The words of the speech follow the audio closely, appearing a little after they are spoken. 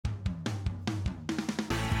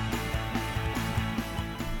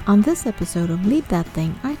On this episode of Leave That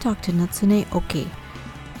Thing, I talked to Natsune Oki.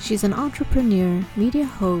 She's an entrepreneur, media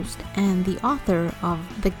host, and the author of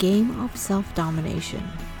The Game of Self-Domination.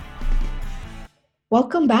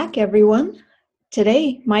 Welcome back, everyone.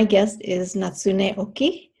 Today, my guest is Natsune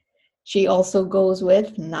Oki. She also goes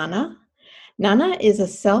with Nana. Nana is a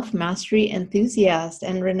self-mastery enthusiast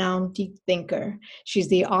and renowned deep thinker. She's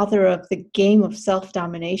the author of The Game of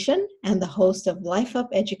Self-Domination and the host of Life Up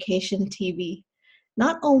Education TV.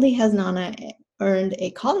 Not only has Nana earned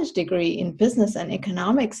a college degree in business and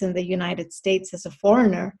economics in the United States as a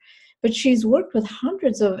foreigner, but she's worked with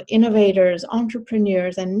hundreds of innovators,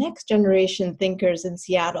 entrepreneurs, and next-generation thinkers in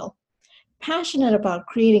Seattle. Passionate about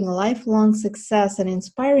creating lifelong success and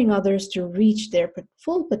inspiring others to reach their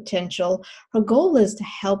full potential, her goal is to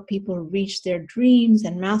help people reach their dreams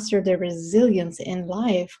and master their resilience in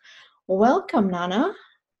life. Welcome, Nana.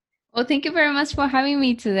 Well, thank you very much for having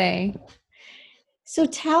me today. So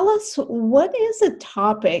tell us, what is a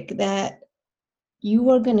topic that you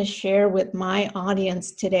are going to share with my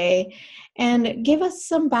audience today, and give us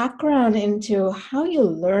some background into how you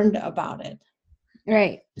learned about it.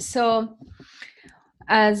 Right. So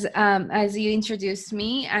as you introduced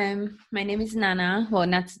me, my name is Nana. Well,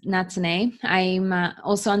 Natsune. I'm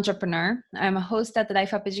also entrepreneur. I'm a host at the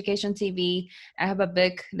Life Up Education TV. I have a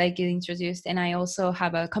book, like you introduced, and I also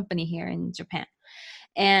have a company here in Japan.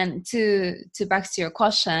 And to back to your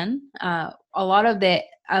question, a lot of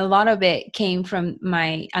it came from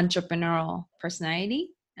my entrepreneurial personality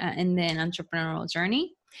and then entrepreneurial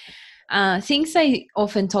journey. Things I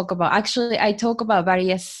often talk about. Actually, I talk about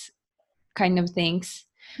various kind of things,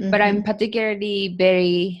 but I'm particularly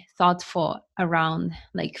very thoughtful around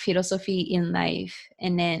like philosophy in life,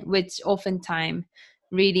 and then which oftentimes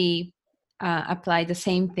really apply the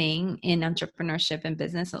same thing in entrepreneurship and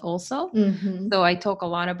business also. So I talk a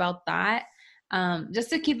lot about that. Just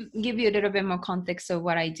to give you a little bit more context of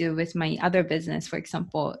what I do with my other business, for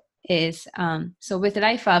example, is so with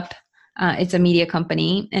Life Up, it's a media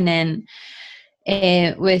company, and then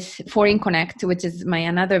with Foreign Connect, which is my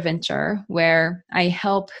another venture, where I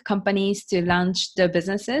help companies to launch their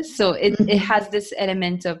businesses. So it has this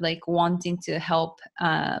element of like wanting to help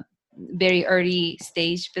very early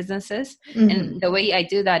stage businesses. And the way I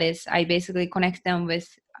do that is I basically connect them with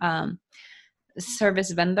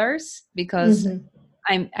service vendors, because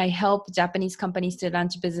I help Japanese companies to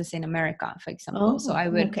launch business in America, for example. So I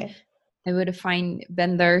would find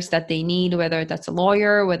vendors that they need, whether that's a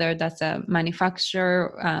lawyer, whether that's a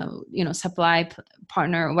manufacturer, supply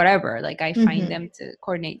partner, whatever. Like I find them to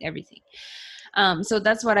coordinate everything. So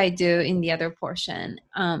that's what I do in the other portion.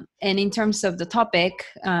 And in terms of the topic,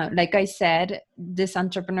 like I said, this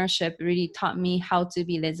entrepreneurship really taught me how to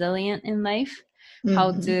be resilient in life,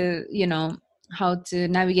 how to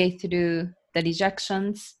navigate through the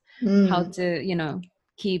rejections, how to,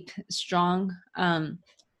 keep strong.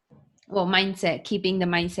 Keeping the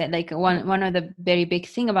mindset. Like one of the very big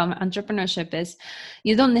thing about entrepreneurship is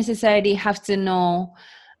you don't necessarily have to know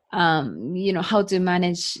how to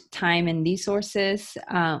manage time and resources.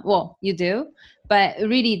 You do, but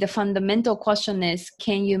really the fundamental question is,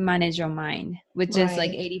 can you manage your mind, which is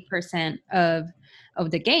like 80%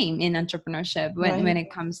 of the game in entrepreneurship when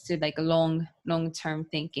it comes to like a long-term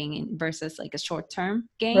thinking versus like a short-term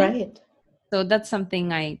game. So that's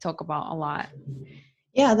something I talk about a lot.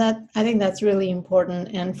 Yeah, I think that's really important.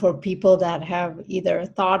 And for people that have either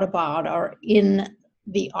thought about or in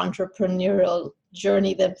the entrepreneurial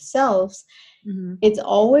journey themselves, it's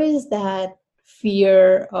always that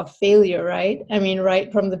fear of failure, right? I mean,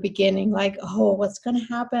 right from the beginning, like, oh, what's going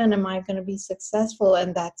to happen? Am I going to be successful?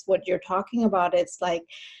 And that's what you're talking about. It's like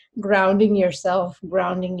grounding yourself,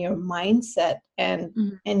 grounding your mindset. And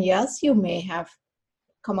yes, you may have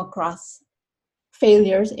come across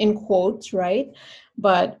failures in quotes, right?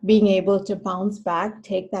 But being able to bounce back,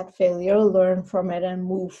 take that failure, learn from it, and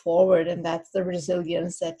move forward. And that's the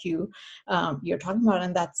resilience that you're talking about.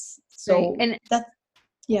 And that's so. Right.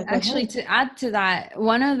 And actually, to add to that,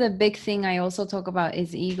 one of the big thing I also talk about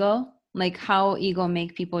is ego, like how ego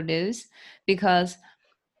make people lose. Because,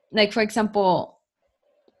 like for example,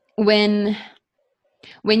 when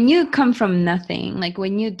you come from nothing, like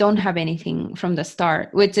when you don't have anything from the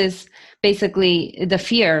start, which is basically the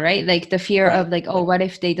fear, right? Like the fear of like, oh, what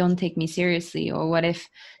if they don't take me seriously? Or what if,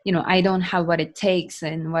 I don't have what it takes?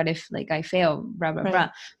 And what if like I fail, blah, blah, blah.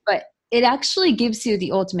 But it actually gives you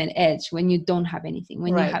the ultimate edge when you don't have anything.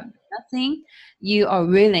 When you have nothing, you are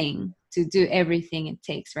willing to do everything it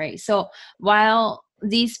takes, right? So while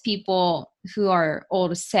these people who are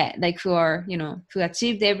all set, like who are, who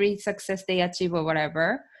achieved every success they achieve or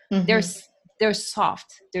whatever, they're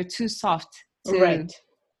soft. They're too soft to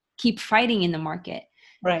keep fighting in the market.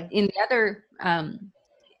 Right. In the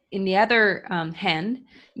other hand,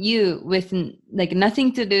 you with like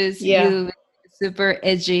nothing to lose, Yeah. you super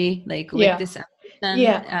edgy, like with Yeah. this ambition,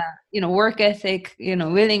 Yeah. work ethic,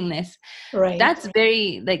 willingness. Right. That's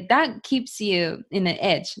very like that keeps you in an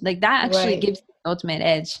edge. Like that actually Right. gives you the ultimate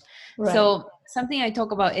edge. Right. So something I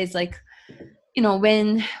talk about is like,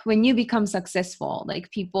 when you become successful, like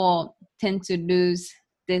people tend to lose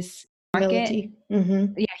this market. Humility. Mm-hmm.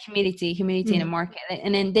 Yeah, humility in the market,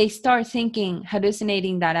 and then they start thinking,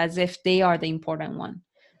 hallucinating that as if they are the important one,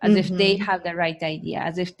 as if they have the right idea,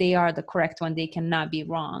 as if they are the correct one, they cannot be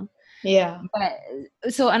wrong. Yeah.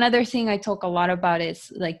 But so another thing I talk a lot about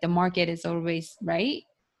is like the market is always right,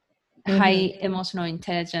 high emotional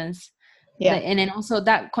intelligence. Yeah. And then also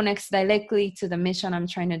that connects directly to the mission I'm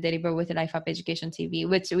trying to deliver with Life Up Education TV,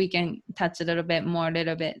 which we can touch a little bit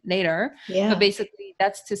later. Yeah. But basically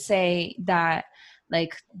that's to say that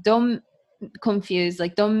like don't confuse,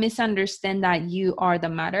 like don't misunderstand that you are the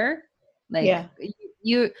matter. Like Yeah.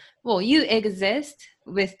 you exist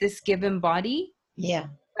with this given body. Yeah.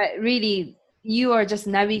 But really you are just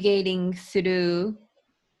navigating through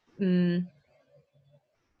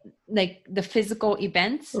like the physical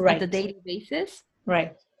events Right. at the daily basis.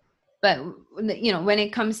 Right. But when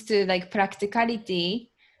it comes to like practicality,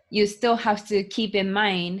 you still have to keep in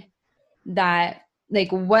mind that like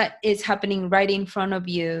what is happening right in front of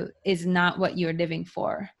you is not what you're living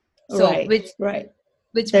for. So Right. which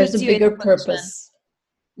There's puts a you in bigger a position. purpose.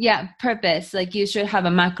 Yeah, purpose. Like you should have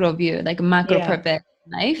a macro view, like a macro purpose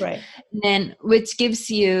in life. Right. And then which gives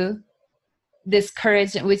you this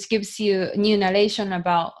courage, which gives you new narration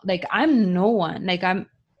about like I'm no one, like I'm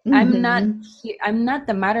not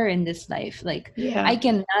the matter in this life. Like I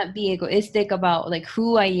cannot be egoistic about like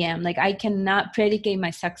who I am. Like I cannot predicate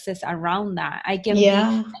my success around that. I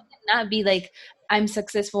cannot be like I'm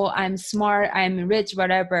successful, I'm smart, I'm rich,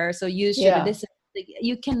 whatever, so you should listen. Like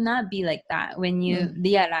you cannot be like that when you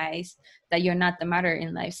realize that you're not the matter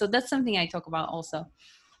in life. So that's something I talk about also.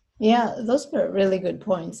 Yeah, those are really good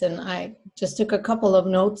points. And I just took a couple of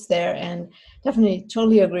notes there and definitely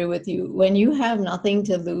totally agree with you. When you have nothing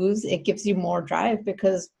to lose, it gives you more drive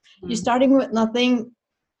because you're starting with nothing.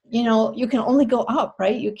 You can only go up,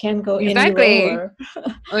 right? You can't go any lower.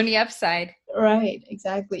 Only upside. Right,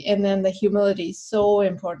 exactly. And then the humility is so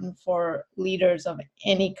important for leaders of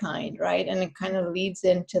any kind, right? And it kind of leads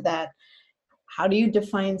into that. How do you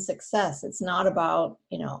define success? It's not about,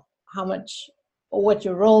 how much, what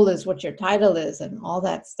your role is, what your title is, and all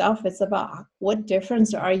that stuff. It's about what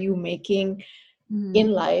difference are you making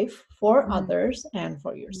in life for others and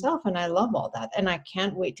for yourself. And I love all that. And I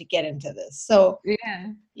can't wait to get into this. So,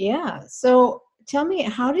 yeah. So tell me,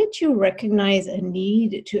 how did you recognize a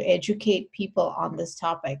need to educate people on this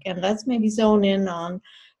topic? And let's maybe zone in on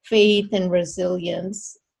faith and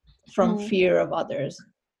resilience from fear of others.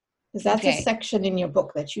 Because that's a section in your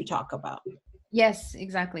book that you talk about. Yes,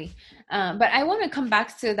 exactly. But I want to come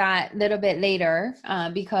back to that a little bit later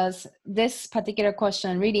because this particular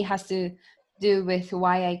question really has to do with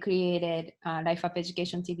why I created Life Up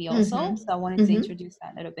Education TV also. So I wanted to introduce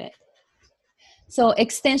that a little bit. So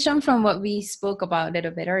extension from what we spoke about a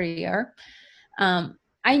little bit earlier,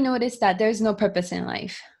 I noticed that there's no purpose in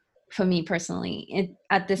life for me personally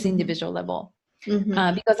at this individual level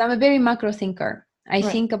because I'm a very macro thinker. I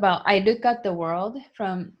think about, I look at the world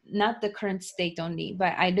from not the current state only,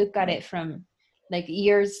 but I look at it from like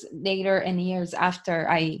years later and years after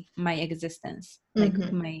my existence, like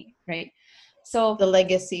right. So the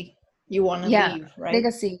legacy you want to leave, right?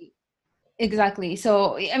 Legacy. Exactly.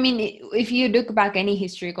 So, I mean, if you look back any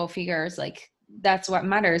historical figures, like that's what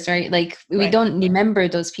matters, right? Like we don't remember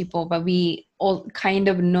those people, but we all kind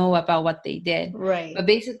of know about what they did. Right. But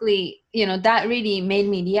basically, that really made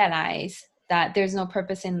me realize that there's no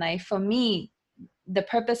purpose in life. For me, the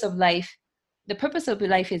purpose of life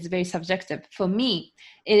is very subjective. For me,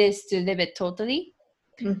 it is to live it totally.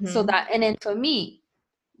 So that, and then for me,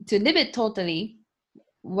 to live it totally,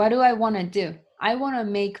 what do I want to do? I want to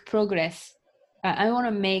make progress. I want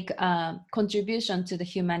to make a contribution to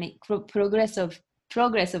the progress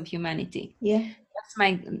of humanity. Yeah. That's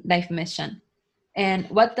my life mission. And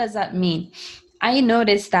what does that mean? I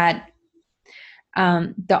noticed that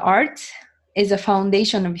the art is a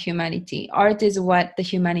foundation of humanity. Art is what the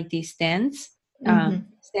humanity stands on.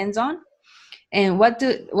 And what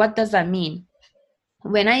does that mean?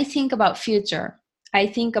 When I think about future, I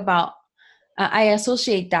think about I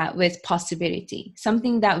associate that with possibility,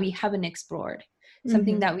 something that we haven't explored,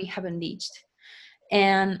 something that we haven't reached.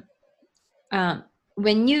 And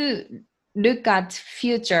when you look at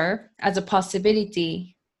future as a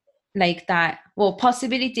possibility, like that, well,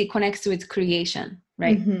 possibility connects with creation,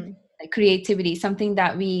 right? Mm-hmm. Like creativity, something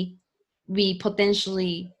that we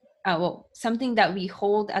potentially well, something that we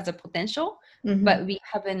hold as a potential, Mm-hmm. but we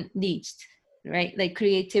haven't reached, right? Like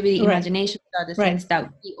creativity, Right. imagination are the Right. things that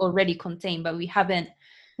we already contain, but we haven't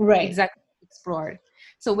Right. exactly explored.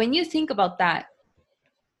 So when you think about that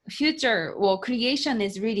future, well, creation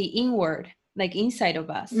is really inward, like inside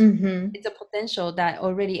of us. Mm-hmm. It's a potential that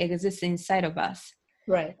already exists inside of us.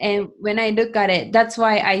 Right. And when I look at it, that's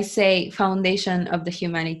why I say foundation of the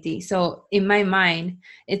humanity. So in my mind,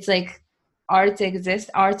 it's like art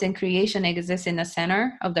exists, art and creation exists in the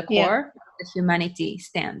center of the core, the humanity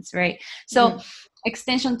stands, right? So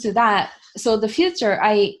extension to that, so the future,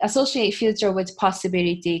 I associate future with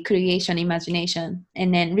possibility, creation, imagination,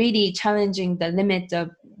 and then really challenging the limit of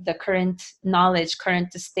the current knowledge,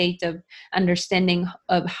 current state of understanding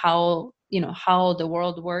of how, how the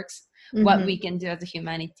world works, what we can do as a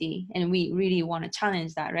humanity. And we really want to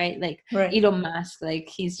challenge that, right? Like Elon Musk, like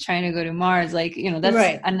he's trying to go to Mars, like,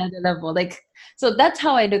 that's another level. Like, so that's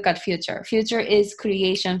how I look at future. Future is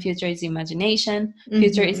creation, future is imagination,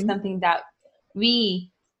 future is something that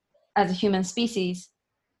we as a human species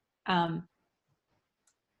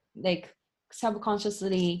like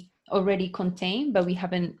subconsciously already contain, but we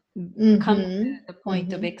haven't come to the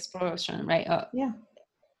point of exploration, right?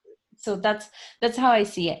 So that's how I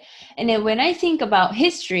see it. And then when I think about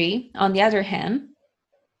history, on the other hand,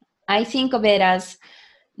 I think of it as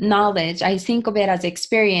knowledge. I think of it as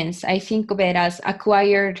experience. I think of it as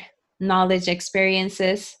acquired knowledge,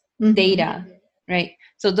 experiences, data, right?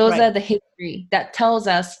 So those are the history that tells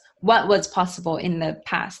us what was possible in the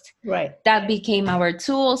past. Right. That became our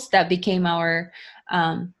tools, that became our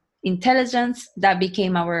intelligence, that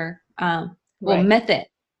became our method.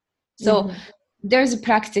 So there's a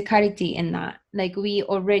practicality in that. Like we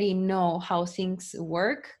already know how things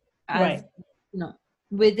work as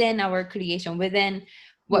within our creation, within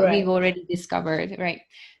what we've already discovered, right?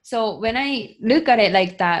 So when I look at it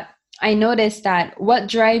like that, I notice that what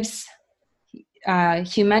drives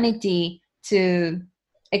humanity to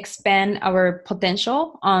expand our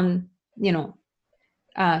potential on,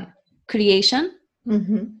 creation,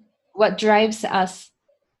 what drives us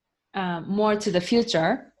more to the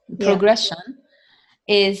future, progression,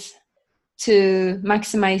 is to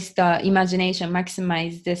maximize the imagination,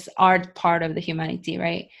 maximize this art part of the humanity,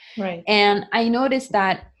 right? Right. And I noticed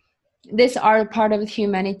that this art part of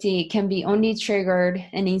humanity can be only triggered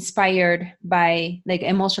and inspired by like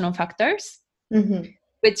emotional factors,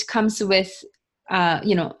 which comes with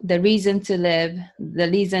the reason to live, the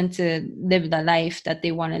reason to live the life that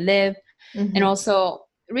they want to live, and also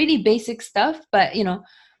really basic stuff. But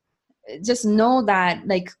just know that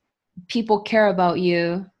like people care about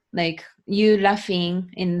you, like you laughing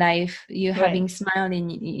in life, you having smile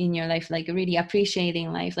in your life, like really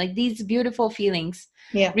appreciating life, like these beautiful feelings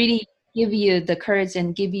really give you the courage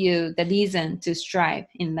and give you the reason to strive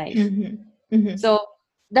in life. So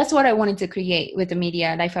that's what I wanted to create with the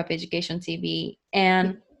media Life Up Education TV.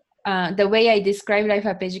 And the way I describe Life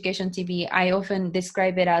Up Education TV, I often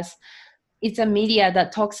describe it as it's a media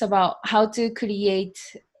that talks about how to create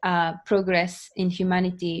progress in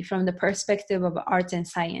humanity from the perspective of art and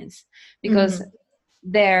science, because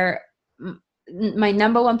my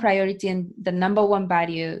number one priority and the number one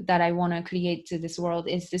value that I want to create to this world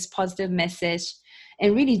is this positive message,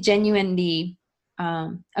 and really genuinely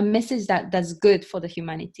a message that's good for the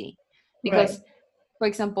humanity. Because for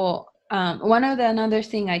example, another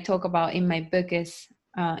thing I talk about in my book is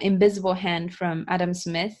Invisible Hand from Adam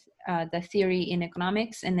Smith, the theory in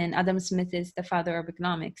economics. And then Adam Smith is the father of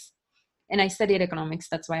economics, and I studied economics,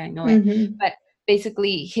 that's why I know it. But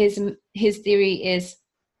basically his theory is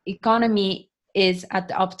economy is at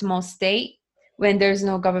the optimal state when there's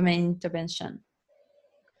no government intervention.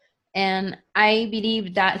 And I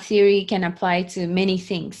believe that theory can apply to many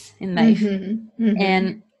things in life.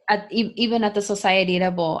 And even at the society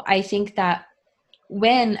level, I think that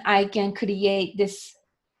when I can create this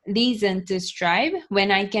reason to strive,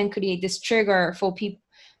 when I can create this trigger for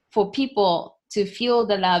people to feel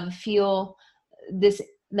the love, feel this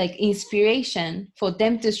like inspiration for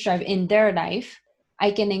them to strive in their life,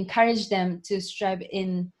 I can encourage them to strive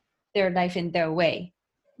in their life in their way.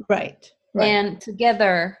 Right. And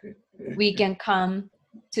together we can come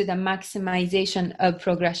to the maximization of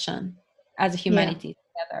progression as a humanity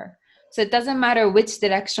together. So it doesn't matter which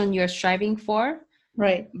direction you're striving for,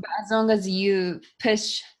 but as long as you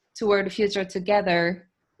push toward the future together,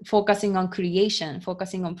 focusing on creation,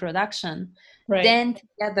 focusing on production, then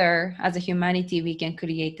together as a humanity we can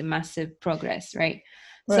create the massive progress, right?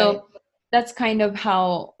 So that's kind of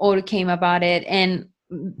how all came about it. And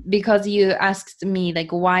because you asked me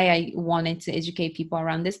like why I wanted to educate people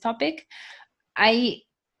around this topic,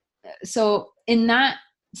 so in that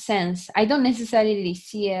sense, I don't necessarily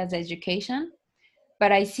see it as education,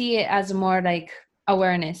 but I see it as more like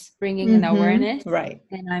awareness, bringing an awareness. Right.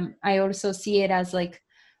 And I also see it as like,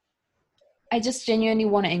 I just genuinely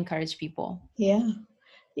want to encourage people. Yeah.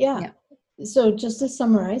 So just to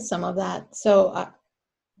summarize some of that, so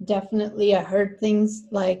definitely I heard things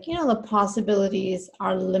like, the possibilities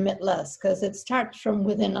are limitless because it starts from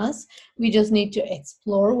within us. We just need to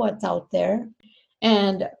explore what's out there.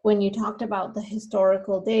 And when you talked about the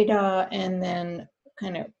historical data and then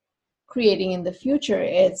kind of creating in the future,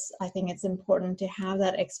 I think it's important to have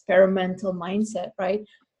that experimental mindset, right?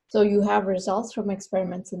 So you have results from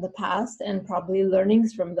experiments in the past and probably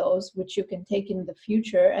learnings from those, which you can take in the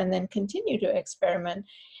future and then continue to experiment.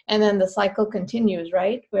 And then the cycle continues,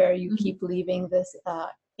 right? Where you keep leaving this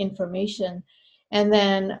information. And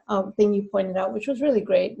then a thing you pointed out, which was really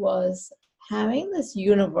great, was having this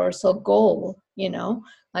universal goal,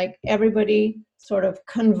 like everybody sort of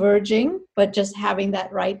converging, but just having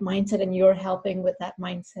that right mindset, and you're helping with that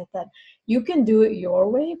mindset that you can do it your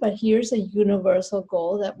way, but here's a universal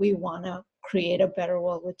goal that we want to create a better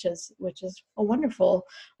world, which is a wonderful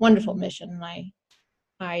mission. And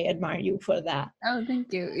I admire you for that. Oh,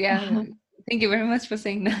 thank you. Yeah. Thank you very much for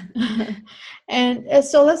saying that. And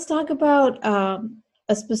so let's talk about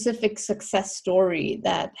a specific success story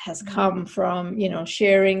that has come from,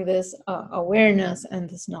 sharing this awareness and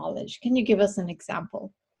this knowledge. Can you give us an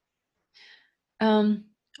example?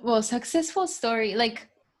 Well, successful story, like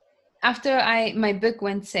after my book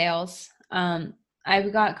went sales,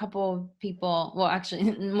 I've got a couple of people, well,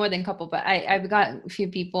 actually more than a couple, but I've got a few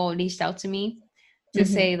people reached out to me to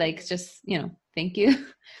say like, just, thank you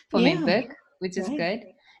for my book, which is good.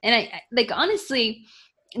 And I like, honestly,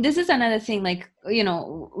 this is another thing, like,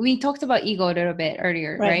 we talked about ego a little bit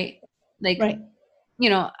earlier, right? Like,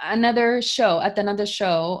 another show,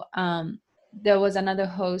 there was another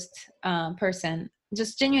host person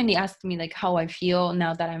just genuinely asked me like how I feel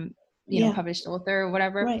now that I'm, published author or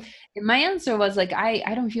whatever. And my answer was like,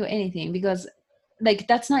 I don't feel anything, because like,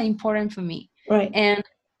 that's not important for me. And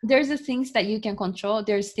there's the things that you can control.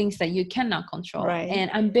 There's things that you cannot control. And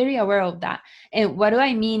I'm very aware of that. And what do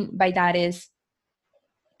I mean by that is,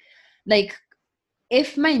 like,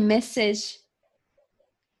 if my message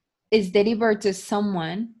is delivered to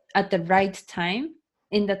someone at the right time,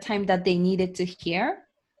 in the time that they needed to hear,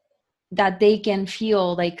 that they can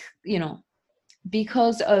feel like,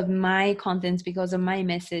 because of my contents, because of my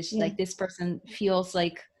message, like this person feels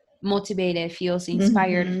like motivated, feels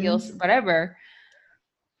inspired, feels whatever,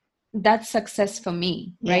 that's success for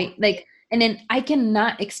me, right? Like, and then I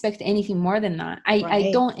cannot expect anything more than that.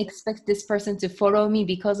 I don't expect this person to follow me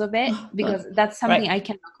because of it, because that's something I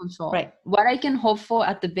cannot control. What I can hope for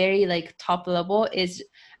at the very like top level is,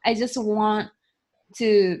 I just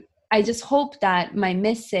hope that my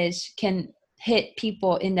message can hit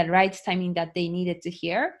people in the right timing that they needed to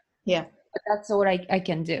hear. But that's what I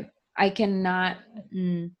can do. I cannot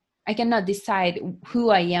decide who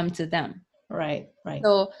I am to them.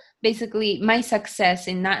 So basically, my success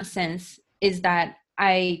in that sense is that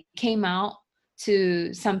I came out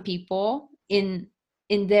to some people in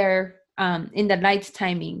their in the right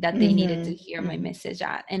timing that they needed to hear my message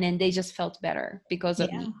at, and then they just felt better because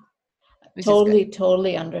of me.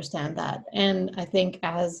 Totally understand that. And I think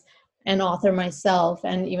as an author myself,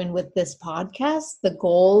 and even with this podcast, the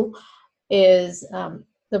goal is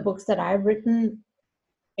the books that I've written,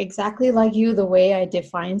 exactly like you, the way I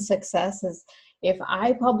define success is, if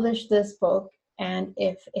I publish this book and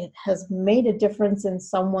if it has made a difference in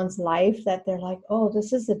someone's life, that they're like, oh,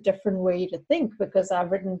 this is a different way to think, because I've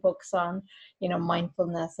written books on,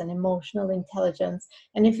 mindfulness and emotional intelligence.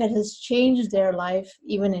 And if it has changed their life,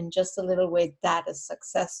 even in just a little way, that is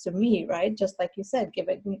success to me, right? Just like you said, give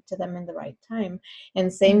it to them in the right time.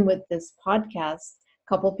 And same with this podcast. A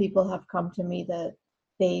couple people have come to me that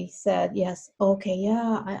they said, yes, okay,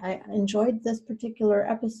 yeah, I enjoyed this particular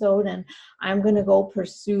episode and I'm going to go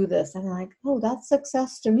pursue this. And I'm like, oh, that's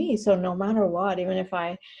success to me. So no matter what, even if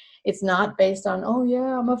it's not based on, oh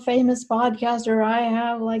yeah, I'm a famous podcaster, I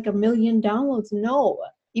have like 1 million downloads. No,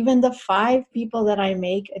 even the 5 people that I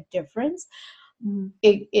make a difference,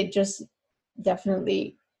 it just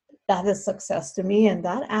definitely, that is success to me, and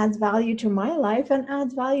that adds value to my life and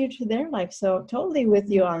adds value to their life. So totally with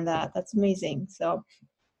you on that. That's amazing. So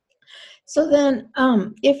then,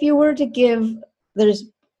 if you were to give, there's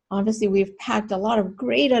obviously, we've packed a lot of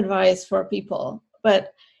great advice for people,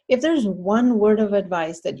 but if there's one word of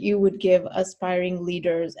advice that you would give aspiring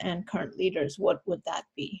leaders and current leaders, what would that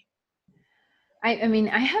be? I mean,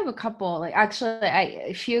 I have a couple. Like actually,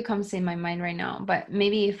 a few comes in my mind right now. But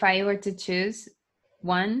maybe if I were to choose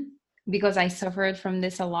one, because I suffered from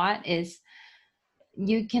this a lot, is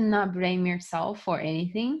you cannot blame yourself for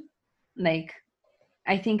anything. Like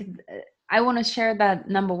I think I want to share that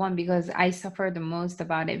number one because I suffer the most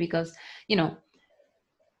about it because, you know,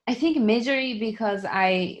 I think majorly because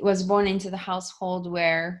I was born into the household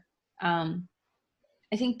where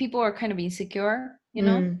I think people are kind of insecure, you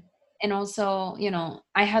know, Mm, and also, you know,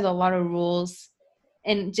 I had a lot of rules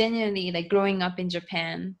and genuinely like growing up in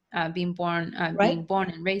Japan, right, being born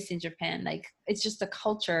and raised in Japan, like it's just the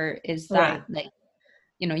culture is that right. like,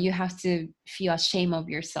 you know, you have to feel ashamed of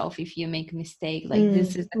yourself if you make a mistake. Like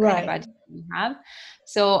this Mm, is the kind of right. attitude you have.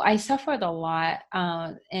 So I suffered a lot.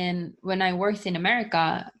 And when I worked in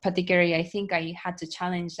America, particularly, I think I had to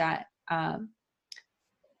challenge that. Uh,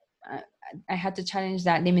 I had to challenge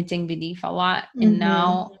that limiting belief a lot. And Mm-hmm.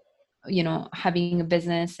 now, you know, having a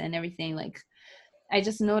business and everything, like I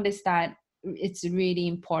just noticed that it's really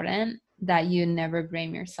important that you never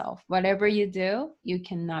blame yourself. Whatever you do, you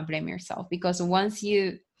cannot blame yourself because once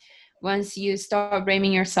you start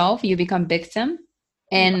blaming yourself, you become victim.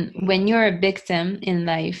 And when you're a victim in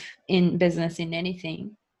life, in business, in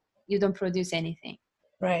anything, you don't produce anything.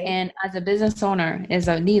 Right. And as a business owner, as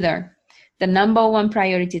a leader, the number one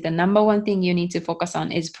priority, the number one thing you need to focus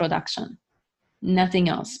on is production. Nothing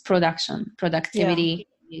else. Production, Yeah. productivity,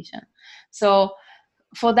 creation. So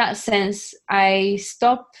for that sense, I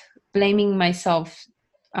stopped blaming myself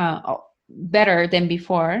better than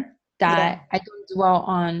before, Yeah. that I don't dwell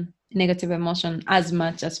on negative emotion as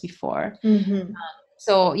much as before. Mm-hmm.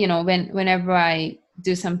 So, you know, whenever I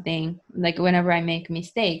do something, like whenever I make a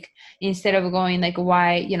mistake, instead of going like,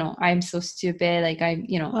 why, you know, I'm so stupid, like I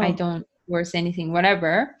Oh, don't worth anything,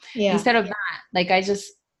 whatever. yeah. Instead of that, like I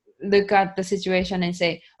just look at the situation and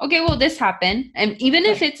say, okay, well, this happened. And even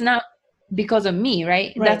if Right. it's not because of me,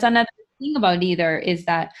 right? That's Right. another thing about leader is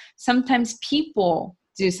that sometimes people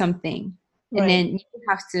do something and Right. then you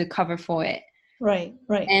have to cover for it. Right.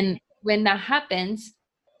 Right. And when that happens,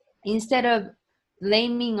 instead of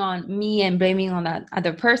blaming on me and blaming on that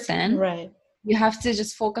other person, Right. you have to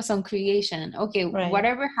just focus on creation. Okay, Right.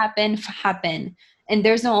 whatever happened happened, and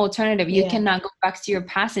there's no alternative. You Yeah. cannot go back to your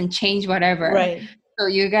past and change whatever. Right. So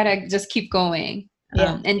you gotta just keep going.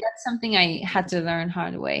 Yeah. And that's something I had to learn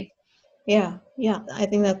hard way. Yeah. Yeah. I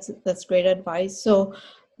think that's great advice. So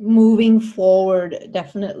moving forward,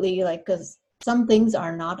 definitely, like, because some things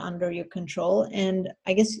are not under your control, and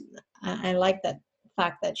I guess I like that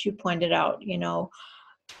fact that you pointed out.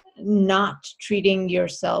 Not treating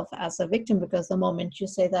yourself as a victim, because the moment you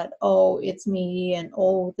say that, oh, it's me, and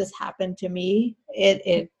oh, this happened to me,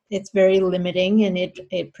 it's very limiting, and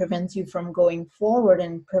it prevents you from going forward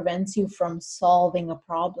and prevents you from solving a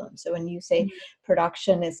problem. So when you say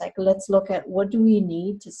production, it's like, let's look at what do we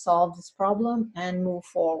need to solve this problem and move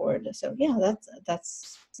forward. So yeah,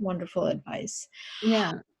 that's wonderful advice.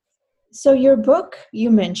 Yeah. So your book, you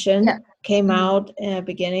Yeah. mentioned, came Mhm. out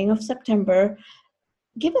beginning of September.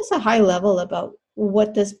 Give us a high level about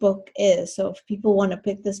what this book is. So if people want to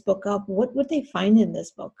pick this book up, what would they find in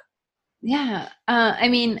this book? Yeah. I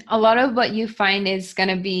mean, a lot of what you find is going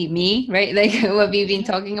to be me, right? Like what we've been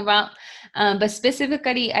talking about. But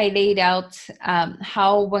specifically, I laid out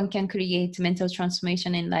how one can create mental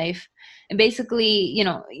transformation in life. And basically, you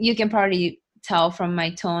know, you can probably tell from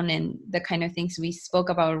my tone and the kind of things we spoke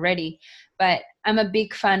about already. But I'm a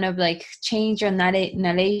big fan of like change your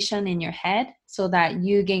narration in your head so that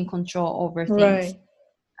you gain control over things. Right,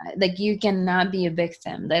 Like you cannot be a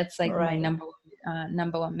victim. That's like my right.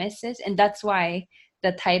 number one message, and that's why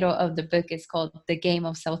the title of the book is called The Game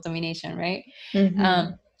of Self-Domination, right? Mm-hmm.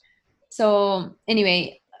 um so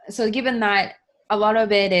anyway, so given that a lot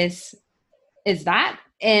of it is that,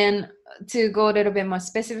 and to go a little bit more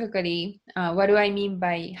specifically, what do I mean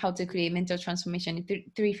by how to create mental transformation in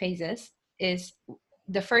three phases is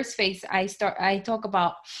the first phase. I talk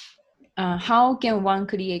about how can one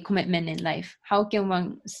create commitment in life? How can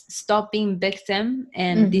one stop being victim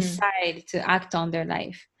and Mm-hmm. decide to act on their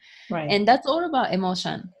life? Right, And that's all about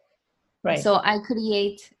emotion. right. So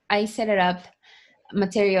I set it up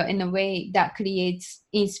material in a way that creates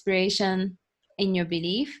inspiration in your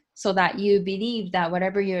belief so that you believe that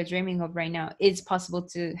whatever you're dreaming of right now is possible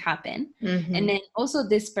to happen. And Mm-hmm. then also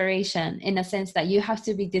desperation in a sense that you have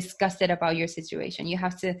to be disgusted about your situation. You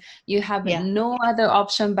have Yeah, no other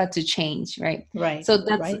option but to change, right? right, So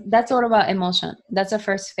that's right. that's all about emotion. That's the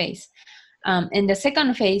first phase. And the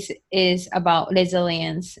second phase is about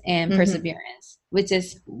resilience and Mm-hmm. perseverance, which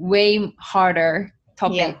is way harder Yeah,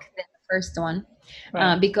 topic than the first one,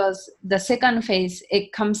 right. because the second phase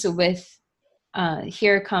it comes with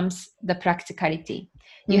here comes the practicality.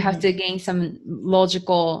 You have to gain some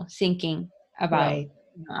logical thinking about Right.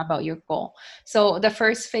 about your goal. So the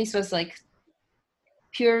first phase was like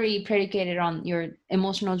purely predicated on your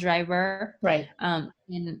emotional driver, Right.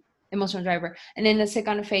 and emotional driver. And in the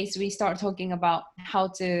second phase, we start talking about how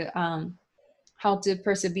to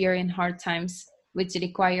persevere in hard times, which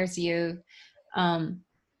requires you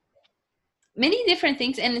many different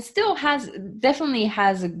things, and it still definitely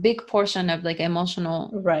has a big portion of like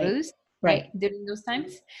emotional Right. boost, Right. right, during those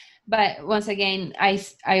times. But once again,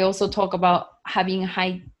 I also talk about having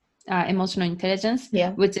high emotional intelligence,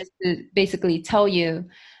 Yeah. which is to basically tell you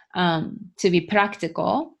to be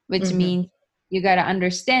practical, which means you got to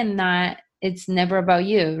understand that it's never about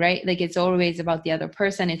you, right? Like it's always about the other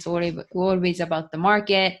person. It's always about the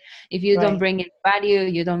market. If you don't Right. bring in value,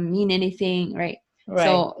 you don't mean anything, right? Right.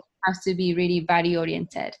 So it has to be really value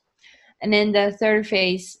oriented. And then the third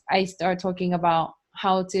phase, I start talking about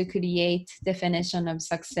how to create definition of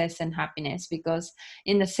success and happiness, because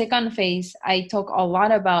in the second phase, I talk a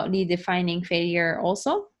lot about redefining failure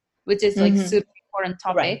also, which is like super important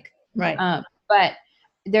topic. Right. But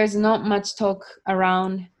there's not much talk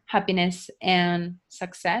around happiness and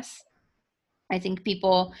success. I think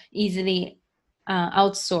people easily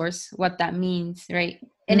outsource what that means, right?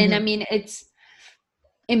 And then I mean,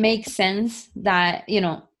 it makes sense that,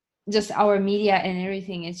 just our media and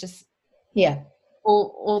everything is just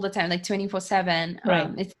all the time, like 24/7.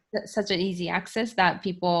 Right. It's such an easy access that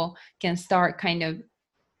people can start kind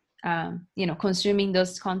of consuming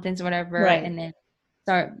those contents, whatever, Right. and then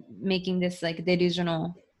start making this like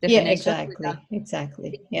delusional Yeah, definition without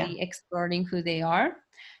exactly. Yeah. really exploring who they are.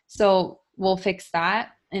 So we'll fix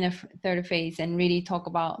that in a third phase and really talk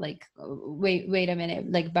about like, wait a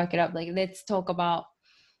minute, like back it up, like let's talk about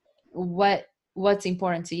what's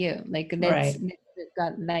important to you, like let's Right.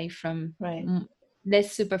 got life from Right.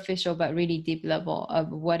 less superficial but really deep level of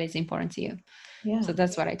what is important to you. Yeah. So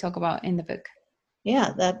that's what I talk about in the book.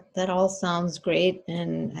 Yeah, that all sounds great,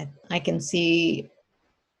 and I can see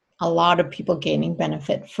a lot of people gaining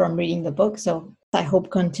benefit from reading the book. So I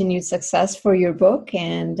hope continued success for your book,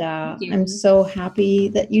 and I'm so happy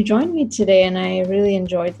that you joined me today, and I really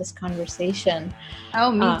enjoyed this conversation.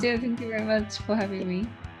 Oh, me too. Thank you very much for having me.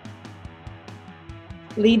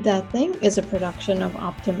 Lead That Thing is a production of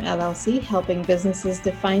Optum LLC, helping businesses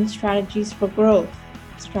define strategies for growth.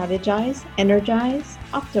 Strategize, energize,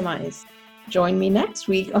 optimize. Join me next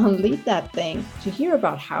week on Lead That Thing to hear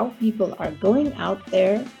about how people are going out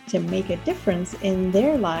there to make a difference in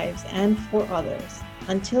their lives and for others.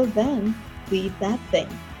 Until then, lead that thing.